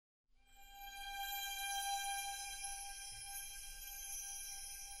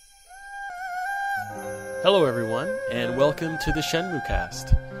Hello everyone, and welcome to the Shenmue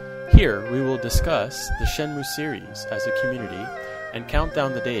Cast. Here we will discuss the Shenmue series as a community and count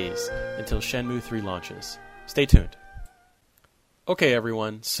down the days until Shenmue 3 launches. Stay tuned. Okay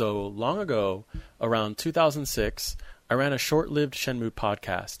everyone, so long ago, around 2006, I ran a short-lived Shenmue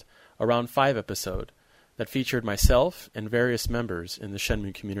podcast, around 5 episode, that featured myself and various members in the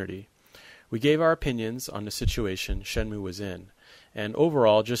Shenmue community. We gave our opinions on the situation Shenmue was in, and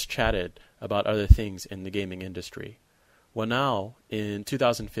overall just chatted about other things in the gaming industry. Well now, in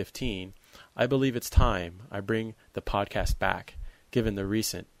 2015, I believe it's time I bring the podcast back, given the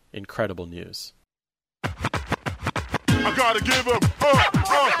recent incredible news. I gotta give him,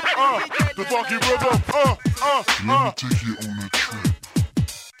 the funky rhythm, Let me take you on a trip.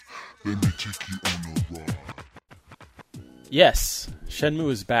 Let me take you on a ride. Yes,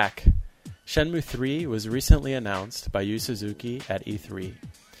 Shenmue is back. Shenmue 3 was recently announced by Yu Suzuki at E3,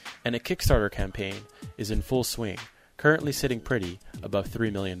 and a Kickstarter campaign is in full swing, currently sitting pretty above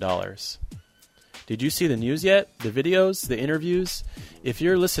 $3 million. Did you see the news yet? The videos? The interviews? If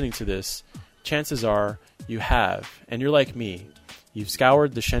you're listening to this, chances are you have, and you're like me. You've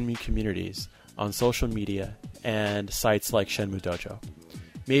scoured the Shenmue communities on social media and sites like Shenmue Dojo.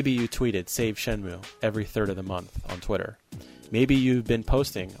 Maybe you tweeted Save Shenmue every third of the month on Twitter. Maybe you've been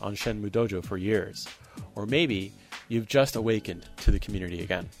posting on Shenmue Dojo for years. Or maybe you've just awakened to the community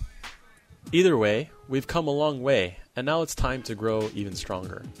again. Either way, we've come a long way, and now it's time to grow even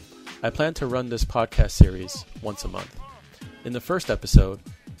stronger. I plan to run this podcast series once a month. In the first episode,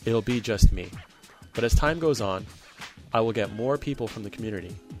 it'll be just me. But as time goes on, I will get more people from the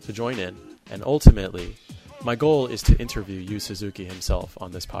community to join in, and ultimately, my goal is to interview Yu Suzuki himself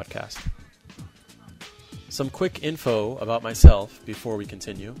on this podcast. Some quick info about myself before we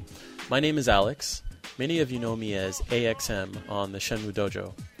continue. My name is Alex. Many of you know me as AXM on the Shenmue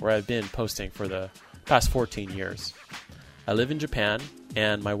Dojo, where I've been posting for the past 14 years. I live in Japan,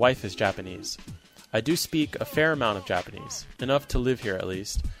 and my wife is Japanese. I do speak a fair amount of Japanese, enough to live here at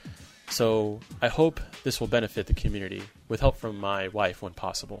least, so I hope this will benefit the community, with help from my wife when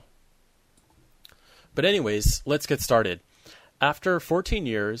possible. But anyways, let's get started. After 14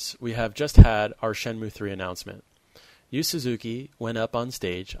 years, we have just had our Shenmue 3 announcement. Yu Suzuki went up on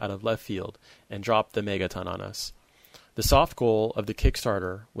stage out of left field and dropped the megaton on us. The soft goal of the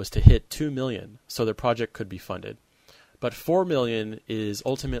Kickstarter was to hit 2 million so the project could be funded. But 4 million is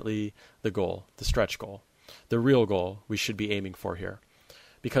ultimately the goal, the stretch goal, the real goal we should be aiming for here.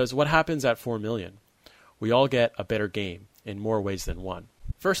 Because what happens at 4 million? We all get a better game in more ways than one.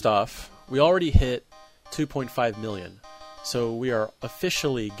 First off, we already hit 2.5 million. So we are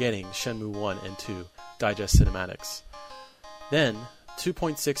officially getting Shenmue 1 and 2 digest cinematics. Then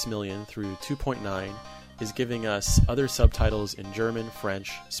 2.6 million through 2.9 is giving us other subtitles in German,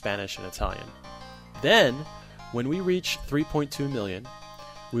 French, Spanish, and Italian. Then, when we reach 3.2 million,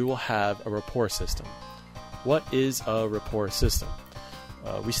 we will have a rapport system. What is a rapport system?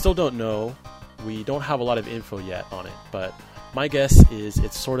 We still don't know. We don't have a lot of info yet on it, but my guess is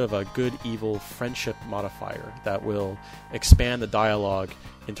it's sort of a good-evil friendship modifier that will expand the dialogue,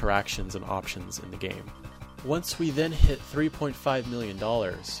 interactions, and options in the game. Once we then hit $3.5 million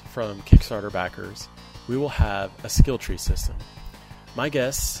from Kickstarter backers, we will have a skill tree system. My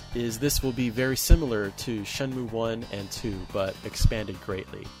guess is this will be very similar to Shenmue 1 and 2, but expanded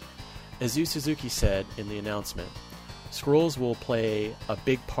greatly. As Yu Suzuki said in the announcement, scrolls will play a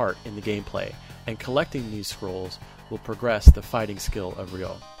big part in the gameplay, and collecting these scrolls will progress the fighting skill of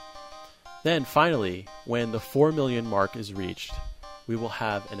Ryo. Then finally, when the 4 million mark is reached, we will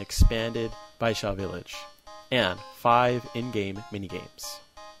have an expanded Baisha Village and 5 in-game minigames.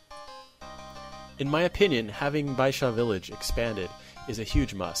 In my opinion, having Baisha Village expanded is a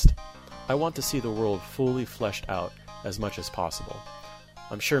huge must. I want to see the world fully fleshed out as much as possible.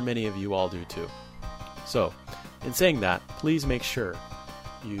 I'm sure many of you all do too. So, in saying that, please make sure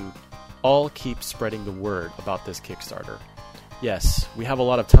you all keep spreading the word about this Kickstarter. Yes, we have a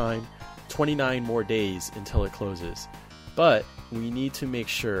lot of time, 29 more days until it closes, but we need to make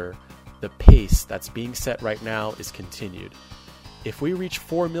sure the pace that's being set right now is continued. If we reach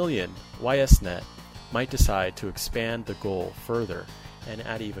 4 million, YSNet might decide to expand the goal further and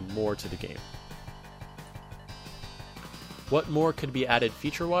add even more to the game. What more could be added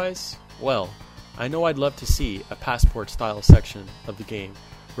feature-wise? Well, I know I'd love to see a passport-style section of the game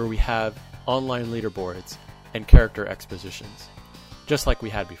where we have online leaderboards and character expositions, just like we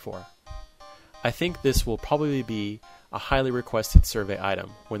had before. I think this will probably be a highly requested survey item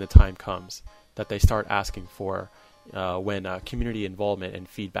when the time comes that they start asking for when community involvement and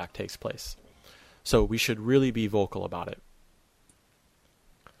feedback takes place. So we should really be vocal about it.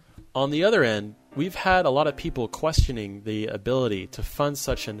 On the other end, we've had a lot of people questioning the ability to fund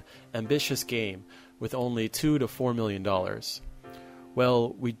such an ambitious game with only $2 to $4 million.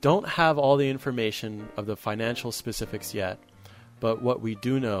 Well, we don't have all the information of the financial specifics yet, but what we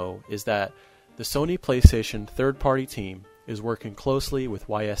do know is that the Sony PlayStation third-party team is working closely with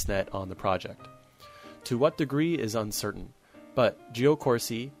YSNet on the project. To what degree is uncertain, but Gio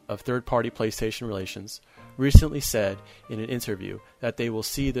Corsi of third-party PlayStation Relations recently said in an interview that they will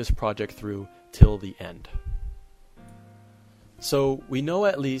see this project through till the end. So we know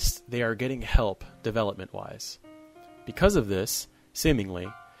at least they are getting help development-wise. Because of this, seemingly,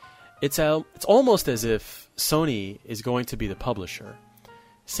 it's almost as if Sony is going to be the publisher.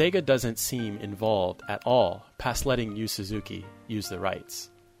 Sega doesn't seem involved at all past letting Yu Suzuki use the rights.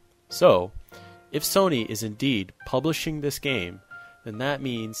 So, if Sony is indeed publishing this game, then that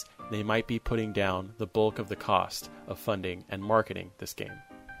means they might be putting down the bulk of the cost of funding and marketing this game.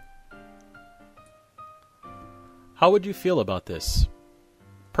 How would you feel about this?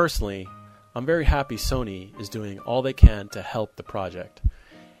 Personally, I'm very happy Sony is doing all they can to help the project.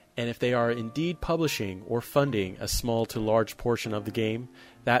 And if they are indeed publishing or funding a small to large portion of the game,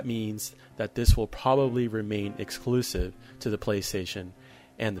 that means that this will probably remain exclusive to the PlayStation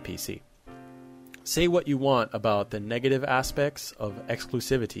and the PC. Say what you want about the negative aspects of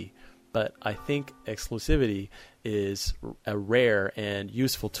exclusivity, but I think exclusivity is a rare and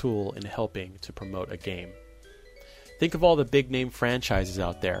useful tool in helping to promote a game. Think of all the big name franchises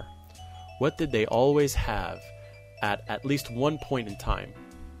out there. What did they always have at least one point in time?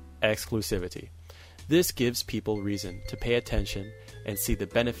 Exclusivity. This gives people reason to pay attention and see the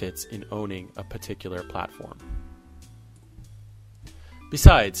benefits in owning a particular platform.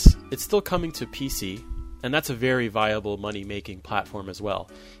 Besides, it's still coming to PC, and that's a very viable money-making platform as well,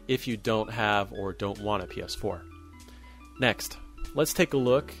 if you don't have or don't want a PS4. Next, let's take a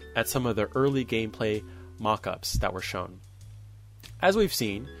look at some of the early gameplay mock-ups that were shown. As we've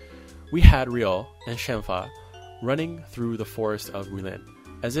seen, we had Ryo and Shenfa running through the forest of Guilin,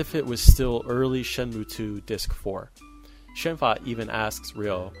 as if it was still early Shenmue 2 Disc 4. Shenfa even asks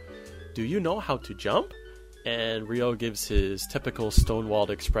Ryo, "Do you know how to jump?" And Ryo gives his typical stonewalled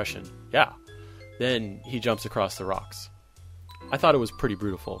expression, "Yeah." Then he jumps across the rocks. I thought it was pretty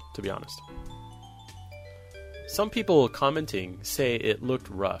beautiful, to be honest. Some people commenting say it looked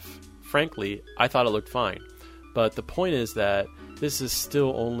rough. Frankly, I thought it looked fine. But the point is that this is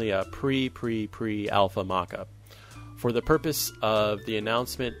still only a pre-alpha mock-up. For the purpose of the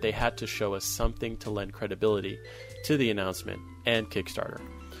announcement, they had to show us something to lend credibility to the announcement and Kickstarter.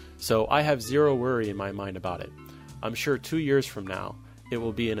 So I have zero worry in my mind about it. I'm sure 2 years from now, it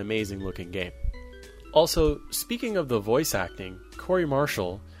will be an amazing looking game. Also, speaking of the voice acting, Corey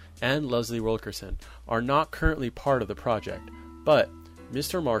Marshall and Leslie Wilkerson are not currently part of the project, but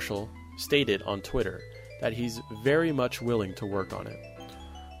Mr. Marshall stated on Twitter that he's very much willing to work on it.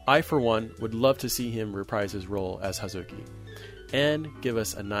 I, for one, would love to see him reprise his role as Hazuki, and give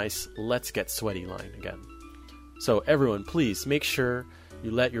us a nice "let's get sweaty" line again. So everyone, please make sure you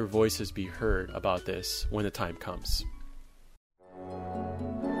let your voices be heard about this when the time comes.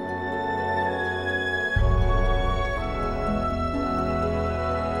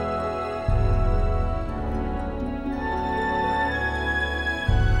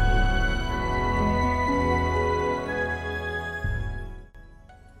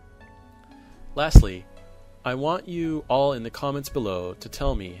 Lastly, I want you all in the comments below to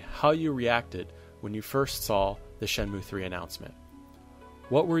tell me how you reacted when you first saw the Shenmue 3 announcement.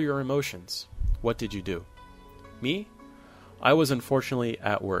 What were your emotions? What did you do? Me? I was unfortunately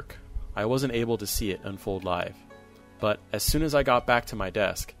at work. I wasn't able to see it unfold live. But as soon as I got back to my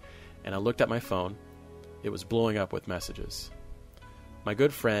desk and I looked at my phone, it was blowing up with messages. My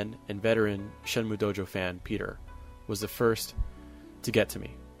good friend and veteran Shenmue Dojo fan, Peter, was the first to get to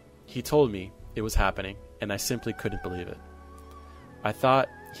me. He told me it was happening, and I simply couldn't believe it. I thought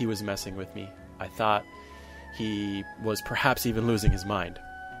he was messing with me. I thought he was perhaps even losing his mind.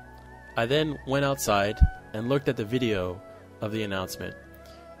 I then went outside and looked at the video of the announcement.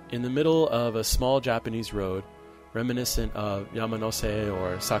 In the middle of a small Japanese road, reminiscent of Yamanose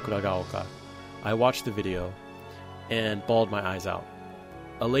or Sakuragaoka, I watched the video and bawled my eyes out.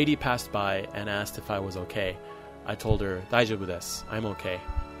 A lady passed by and asked if I was okay. I told her, "Daijoubu desu, I'm okay."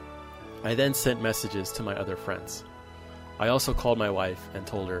 I then sent messages to my other friends. I also called my wife and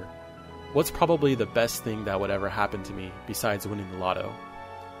told her, "What's probably the best thing that would ever happen to me besides winning the lotto?"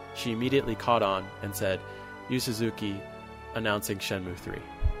 She immediately caught on and said, "Yu Suzuki announcing Shenmue 3.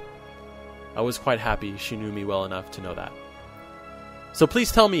 I was quite happy she knew me well enough to know that. So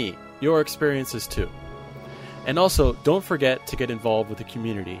please tell me your experiences too. And also, don't forget to get involved with the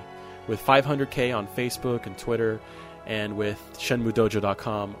community. with 500K on Facebook and Twitter, and with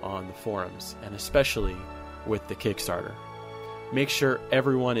ShenmueDojo.com on the forums, and especially with the Kickstarter. Make sure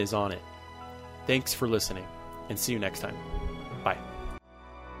everyone is on it. Thanks for listening, and see you next time.